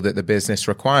travel that the business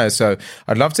requires. So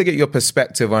I'd love to get your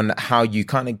perspective on how you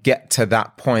kind of get to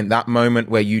that point, that moment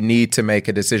where you need to make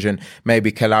a decision.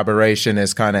 Maybe collaboration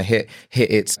has kind of hit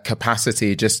its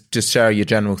capacity. Just share your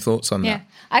general thoughts on that.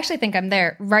 I actually think I'm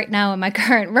there right now in my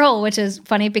current role, which is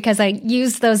funny because I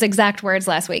used those exact words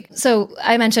last week. So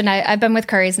I mentioned I've been with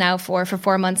Currys now for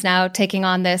 4 months now, taking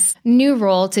on this new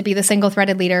role to be the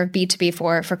single-threaded leader of B2B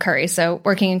for Currys, so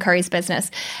working in Currys business.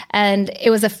 And it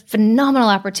was a phenomenal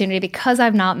opportunity because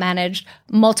I've not managed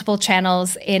multiple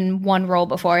channels in one role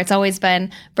before. It's always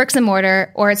been bricks and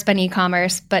mortar or it's been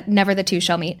e-commerce, but never the two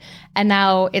shall meet. And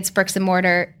now it's bricks and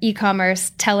mortar,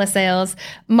 e-commerce, telesales,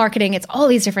 marketing. It's all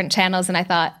these different channels. And I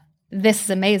thought, this is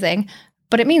amazing,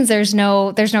 but it means there's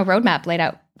no roadmap laid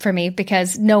out for me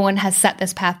because no one has set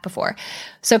this path before.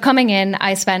 So coming in,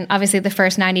 I spent obviously the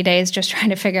first 90 days just trying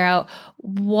to figure out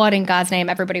what in God's name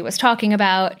everybody was talking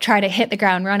about, try to hit the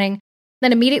ground running,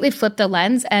 then immediately flip the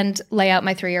lens and lay out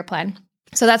my 3-year plan.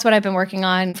 So that's what I've been working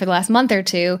on for the last month or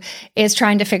two, is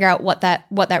trying to figure out what that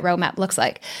roadmap looks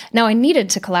like. Now, I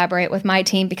needed to collaborate with my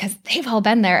team because they've all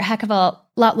been there a heck of a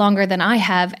lot longer than I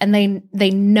have, and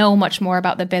they know much more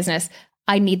about the business.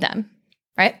 I need them,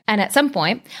 right? And at some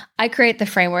point, I create the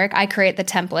framework, I create the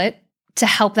template to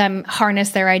help them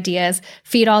harness their ideas,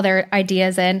 feed all their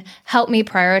ideas in, help me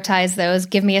prioritize those,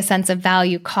 give me a sense of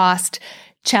value, cost,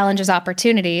 challenges,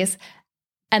 opportunities.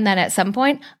 And then at some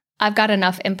point, I've got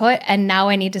enough input, and now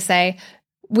I need to say,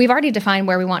 we've already defined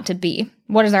where we want to be.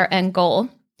 What is our end goal?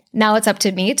 Now it's up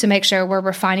to me to make sure we're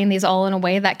refining these all in a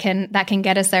way that can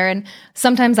get us there. And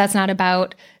sometimes that's not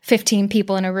about 15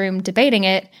 people in a room debating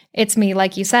it. It's me,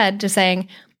 like you said, just saying,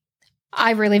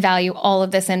 I really value all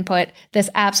of this input. This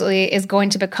absolutely is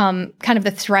going to become kind of the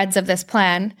threads of this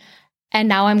plan. And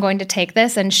now I'm going to take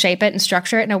this and shape it and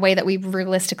structure it in a way that we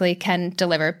realistically can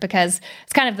deliver, because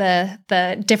it's kind of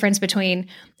the difference between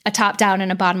a top-down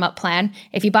and a bottom-up plan.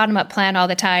 If you bottom-up plan all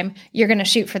the time, you're going to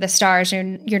shoot for the stars. You're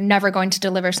never going to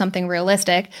deliver something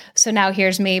realistic. So now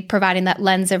here's me providing that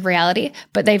lens of reality,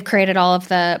 but they've created all of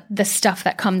the stuff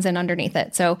that comes in underneath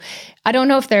it. So I don't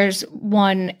know if there's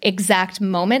one exact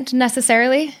moment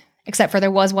necessarily, except for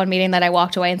there was one meeting that I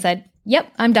walked away and said,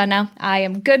 yep, I'm done now. I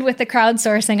am good with the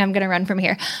crowdsourcing. I'm going to run from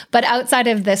here. But outside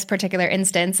of this particular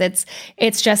instance,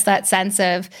 it's just that sense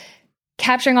of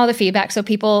capturing all the feedback so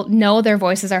people know their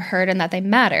voices are heard and that they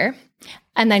matter.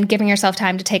 And then giving yourself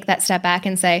time to take that step back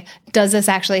and say, does this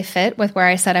actually fit with where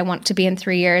I said I want to be in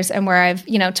 3 years and where I've,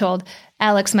 told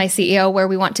Alex, my CEO, where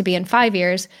we want to be in 5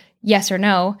 years? Yes or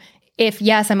no? If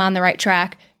yes, I'm on the right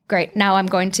track. great, now I'm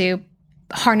going to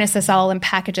harness this all and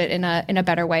package it in a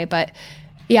better way. But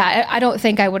yeah, I don't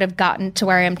think I would have gotten to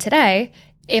where I am today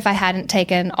if I hadn't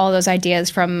taken all those ideas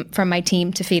from my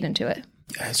team to feed into it.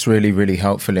 It's really, really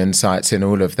helpful insights in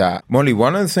all of that. Molly,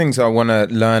 one of the things I want to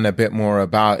learn a bit more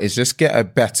about is just get a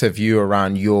better view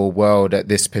around your world at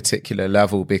this particular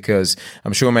level, because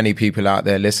I'm sure many people out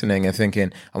there listening are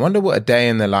thinking, I wonder what a day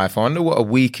in the life, I wonder what a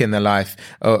week in the life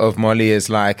of Molly is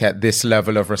like at this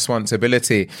level of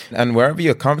responsibility. And wherever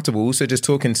you're comfortable, also just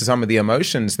talking to some of the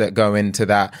emotions that go into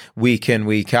that week in,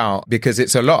 week out, because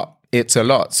it's a lot. It's a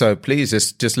lot. So please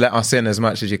just let us in as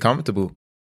much as you're comfortable.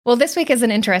 Well, this week is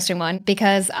an interesting one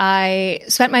because I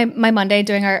spent my Monday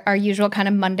doing our usual kind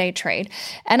of Monday trade.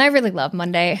 And I really love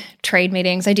Monday trade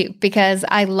meetings. I do, because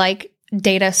I like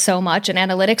data so much and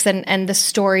analytics and the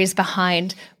stories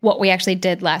behind what we actually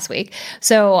did last week.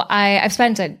 So I've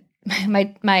spent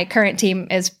my current team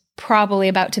is probably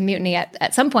about to mutiny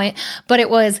at some point, but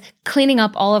it was cleaning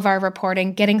up all of our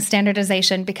reporting, getting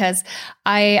standardization, because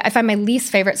I find my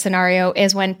least favorite scenario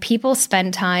is when people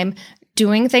spend time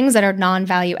doing things that are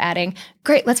non-value adding.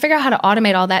 Great, let's figure out how to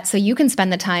automate all that so you can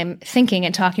spend the time thinking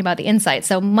and talking about the insights.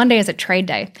 So Monday is a trade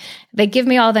day. They give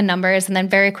me all the numbers, and then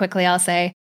very quickly I'll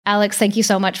say, Alex, thank you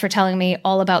so much for telling me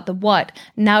all about the what.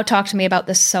 Now talk to me about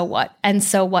the so what, and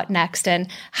so what next, and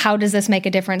how does this make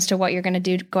a difference to what you're going to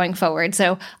do going forward?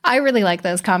 So I really like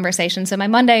those conversations. So my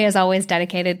Monday is always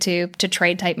dedicated to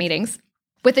trade type meetings.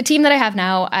 With the team that I have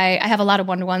now, I have a lot of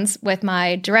one-to-ones with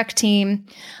my direct team.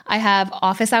 I have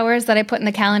office hours that I put in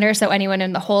the calendar. So anyone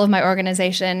in the whole of my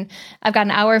organization, I've got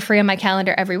an hour free on my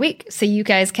calendar every week. So you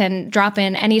guys can drop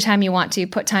in anytime you want to,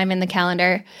 put time in the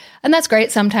calendar. And that's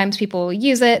great. Sometimes people will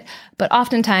use it, but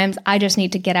oftentimes I just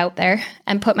need to get out there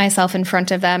and put myself in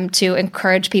front of them to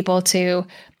encourage people to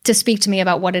speak to me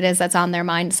about what it is that's on their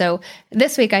mind. So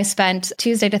this week I spent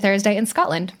Tuesday to Thursday in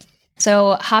Scotland.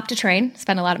 So hopped a train,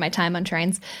 spent a lot of my time on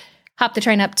trains, hopped the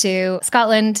train up to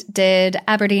Scotland, did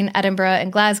Aberdeen, Edinburgh,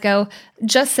 and Glasgow,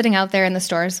 just sitting out there in the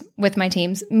stores with my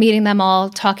teams, meeting them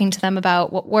all, talking to them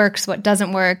about what works, what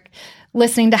doesn't work,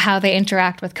 listening to how they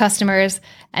interact with customers.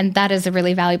 And that is a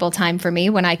really valuable time for me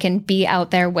when I can be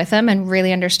out there with them and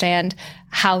really understand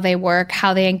how they work,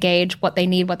 how they engage, what they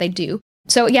need, what they do.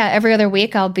 So yeah, every other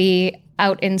week I'll be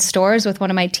out in stores with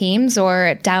one of my teams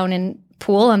or down in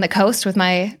pool on the coast with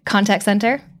my contact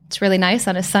center. It's really nice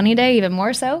on a sunny day, even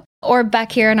more so. Or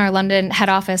back here in our London head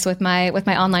office with my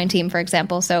online team, for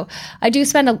example. So I do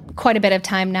spend quite a bit of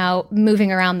time now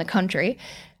moving around the country.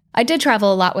 I did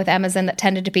travel a lot with Amazon that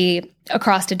tended to be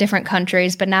across to different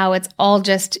countries, but now it's all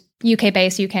just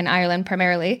UK-based, UK and Ireland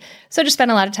primarily. So just spend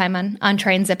a lot of time on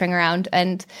train zipping around.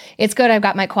 And it's good. I've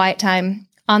got my quiet time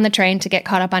on the train to get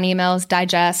caught up on emails,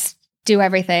 digest, do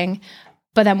everything.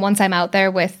 But then once I'm out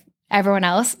there with everyone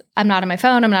else, I'm not on my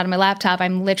phone, I'm not on my laptop,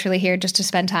 I'm literally here just to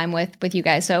spend time with you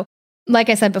guys. So like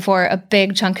I said before, a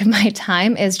big chunk of my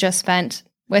time is just spent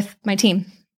with my team.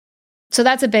 So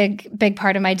that's a big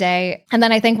part of my day. And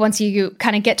then I think once you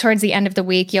kind of get towards the end of the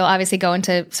week, you'll obviously go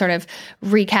into sort of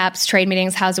recaps, trade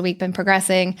meetings, how's the week been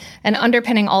progressing? And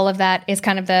underpinning all of that is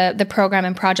kind of the program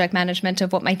and project management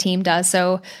of what my team does.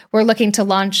 So we're looking to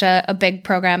launch a big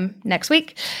program next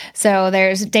week. So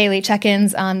there's daily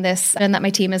check-ins on this and that my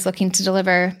team is looking to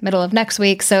deliver middle of next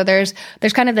week. So there's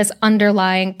kind of this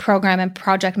underlying program and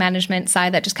project management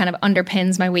side that just kind of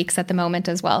underpins my weeks at the moment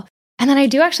as well. And then I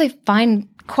do actually find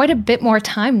quite a bit more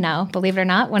time now, believe it or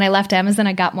not. When I left Amazon,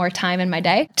 I got more time in my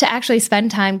day to actually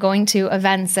spend time going to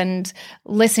events and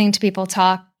listening to people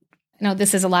talk. No,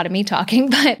 this is a lot of me talking,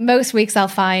 but most weeks I'll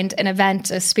find an event,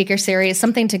 a speaker series,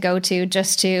 something to go to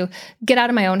just to get out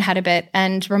of my own head a bit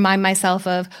and remind myself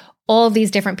of all of these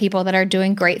different people that are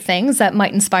doing great things that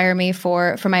might inspire me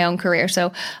for my own career.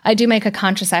 So I do make a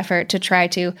conscious effort to try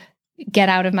to get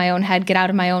out of my own head, get out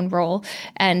of my own role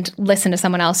and listen to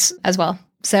someone else as well.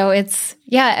 So it's,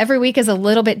 every week is a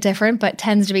little bit different, but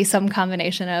tends to be some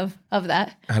combination of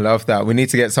that. I love that. We need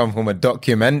to get some form of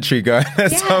documentary going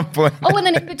at some point. Oh, and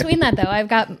then in between that though, I've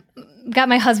got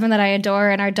my husband that I adore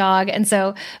and our dog. And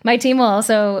so my team will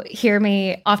also hear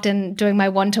me often doing my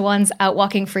one-to-ones out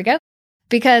walking Frigo.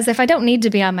 Because if I don't need to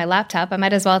be on my laptop, I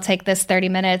might as well take this 30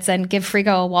 minutes and give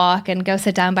Frigo a walk and go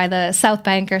sit down by the South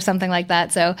Bank or something like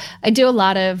that. So I do a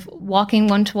lot of walking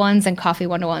one-to-ones and coffee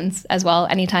one-to-ones as well,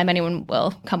 anytime anyone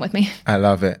will come with me. I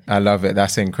love it.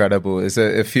 That's incredible. There's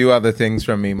a few other things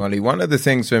from me, Molly. One of the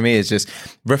things for me is just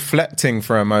reflecting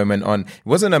for a moment on, it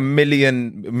wasn't a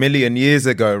million years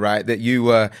ago, right, that you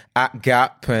were at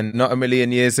Gap, and not a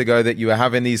million years ago that you were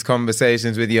having these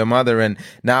conversations with your mother. And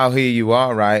now here you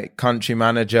are, right, country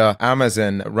manager,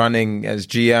 Amazon, running as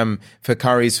GM for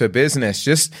Currys for Business.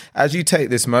 Just as you take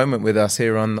this moment with us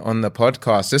here on the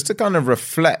podcast, just to kind of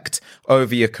reflect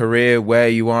over your career, where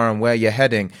you are and where you're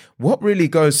heading, what really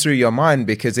goes through your mind?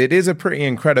 Because it is a pretty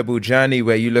incredible journey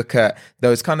where you look at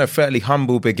those kind of fairly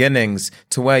humble beginnings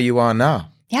to where you are now.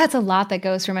 Yeah, it's a lot that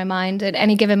goes through my mind at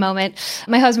any given moment.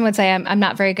 My husband would say I'm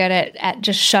not very good at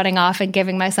just shutting off and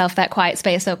giving myself that quiet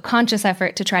space. So conscious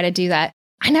effort to try to do that.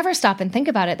 I never stop and think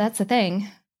about it. That's the thing.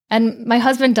 And my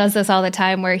husband does this all the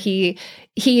time where he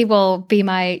will be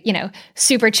my,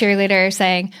 super cheerleader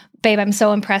saying, babe, I'm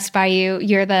so impressed by you.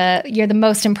 You're the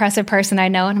most impressive person I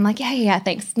know. And I'm like, yeah,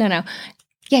 thanks. No.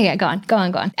 Yeah, go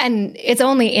on. And it's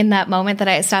only in that moment that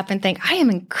I stop and think, I am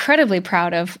incredibly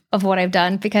proud of what I've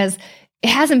done, because it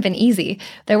hasn't been easy.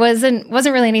 There wasn't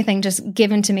really anything just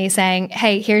given to me saying,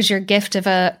 hey, here's your gift of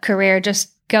a career.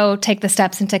 Just go take the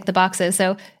steps and tick the boxes.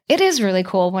 So it is really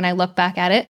cool when I look back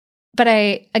at it. But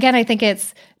I think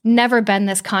it's never been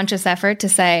this conscious effort to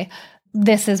say,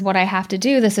 this is what I have to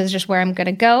do. This is just where I'm going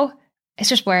to go. It's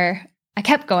just where I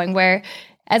kept going, where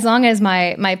as long as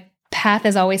my path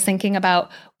is always thinking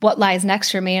about what lies next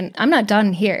for me, and I'm not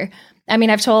done here. I mean,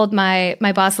 I've told my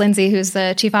boss, Lindsay, who's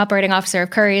the chief operating officer of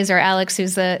Currys, or Alex,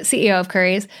 who's the CEO of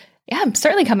Currys, yeah, I'm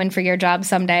certainly coming for your job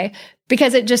someday,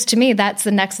 because it just, to me, that's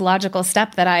the next logical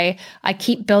step, that I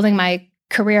keep building my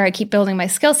career, I keep building my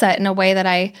skill set in a way that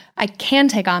I can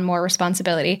take on more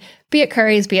responsibility, be it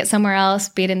Currys, be it somewhere else,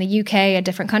 be it in the UK, a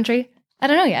different country. I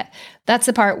don't know yet. That's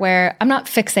the part where I'm not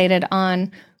fixated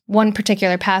on one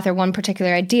particular path or one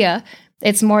particular idea.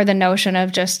 It's more the notion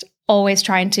of just always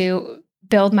trying to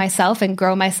build myself and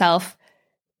grow myself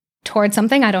towards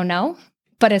something I don't know,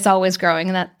 but it's always growing.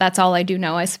 And that's all I do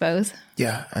know, I suppose.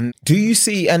 Yeah. And do you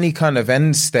see any kind of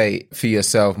end state for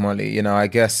yourself, Molly? I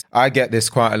guess I get this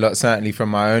quite a lot, certainly from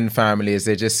my own family, as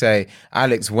they just say,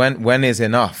 Alex, when is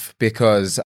enough?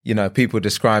 Because people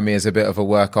describe me as a bit of a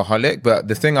workaholic, but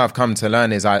the thing I've come to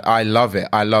learn is I love it.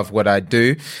 I love what I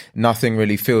do. Nothing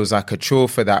really feels like a chore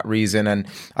for that reason. And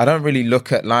I don't really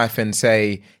look at life and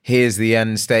say, here's the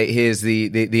end state, here's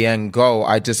the end goal.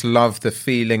 I just love the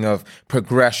feeling of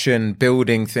progression,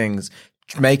 building things,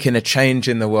 making a change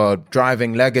in the world,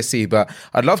 driving legacy. But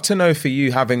I'd love to know, for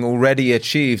you, having already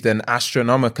achieved an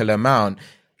astronomical amount,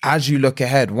 as you look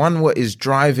ahead, one, what is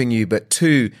driving you? But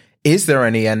two, is there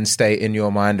any end state in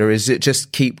your mind, or is it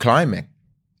just keep climbing?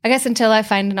 I guess until I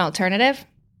find an alternative,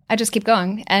 I just keep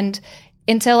going. And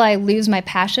until I lose my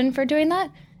passion for doing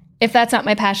that, if that's not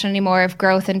my passion anymore, if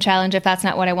growth and challenge, if that's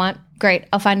not what I want, great,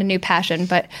 I'll find a new passion.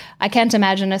 But I can't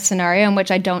imagine a scenario in which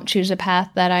I don't choose a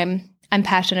path that I'm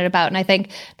passionate about. And I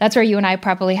think that's where you and I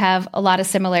probably have a lot of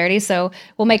similarities. So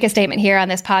we'll make a statement here on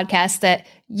this podcast that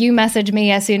you message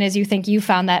me as soon as you think you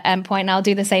found that endpoint, and I'll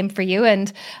do the same for you.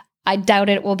 And I doubt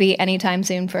it will be anytime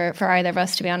soon for either of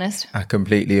us, to be honest. I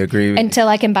completely agree with you. Until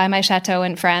I can buy my chateau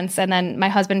in France, and then my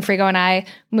husband Frigo and I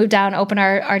move down, open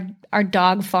our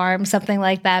dog farm, something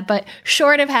like that. But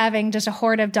short of having just a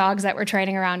horde of dogs that we're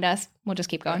training around us, we'll just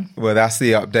keep going. Well, that's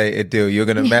the updated deal. You're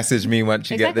going to message me once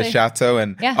you get the chateau,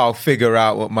 and I'll figure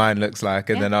out what mine looks like,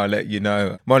 and then I'll let you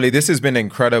know. Molly, this has been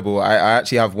incredible. I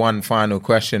actually have one final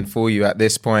question for you at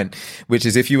this point, which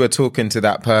is, if you were talking to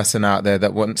that person out there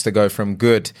that wants to go from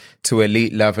good to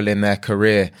elite level in their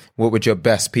career, what would your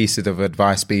best piece of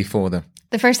advice be for them?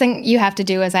 The first thing you have to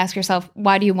do is ask yourself,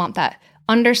 why do you want that?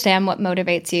 Understand what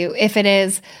motivates you. If it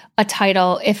is a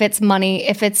title, if it's money,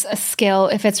 if it's a skill,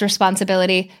 if it's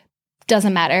responsibility,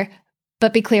 doesn't matter.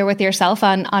 But be clear with yourself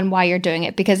on why you're doing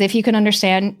it. Because if you can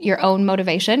understand your own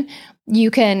motivation,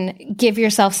 you can give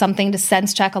yourself something to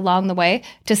sense check along the way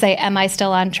to say, am I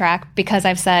still on track? Because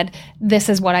I've said, this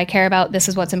is what I care about. This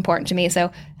is what's important to me.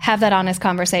 So have that honest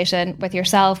conversation with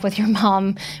yourself, with your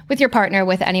mom, with your partner,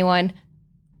 with anyone.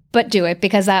 But do it,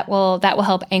 because that will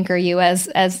help anchor you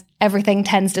as everything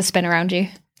tends to spin around you.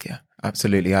 Yeah,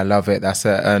 absolutely. I love it. That's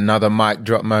another mic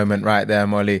drop moment right there,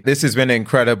 Molly. This has been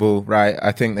incredible, right?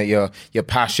 I think that your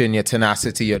passion, your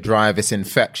tenacity, your drive is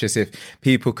infectious. If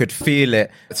people could feel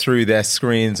it through their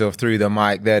screens or through the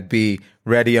mic, they'd be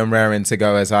ready and raring to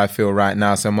go, as I feel right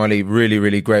now. So Molly, really,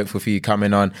 really grateful for you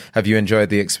coming on. Have you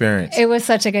enjoyed the experience? It was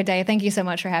such a good day. Thank you so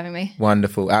much for having me.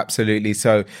 Wonderful. Absolutely.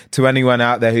 So to anyone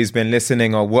out there who's been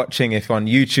listening or watching, if on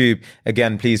YouTube,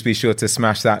 again, please be sure to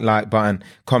smash that like button,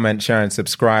 comment, share, and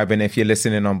subscribe. And if you're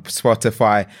listening on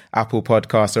Spotify, Apple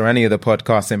Podcasts, or any of the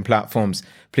podcasting platforms,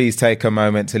 please take a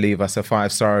moment to leave us a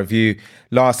 5-star review.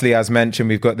 Lastly, as mentioned,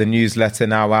 we've got the newsletter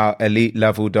now out,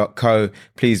 elitelevel.co.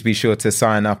 Please be sure to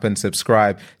sign up and subscribe.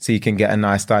 subscribe so you can get a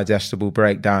nice digestible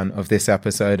breakdown of this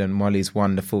episode and Molly's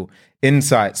wonderful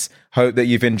insights. Hope that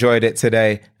you've enjoyed it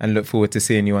today and look forward to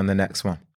seeing you on the next one.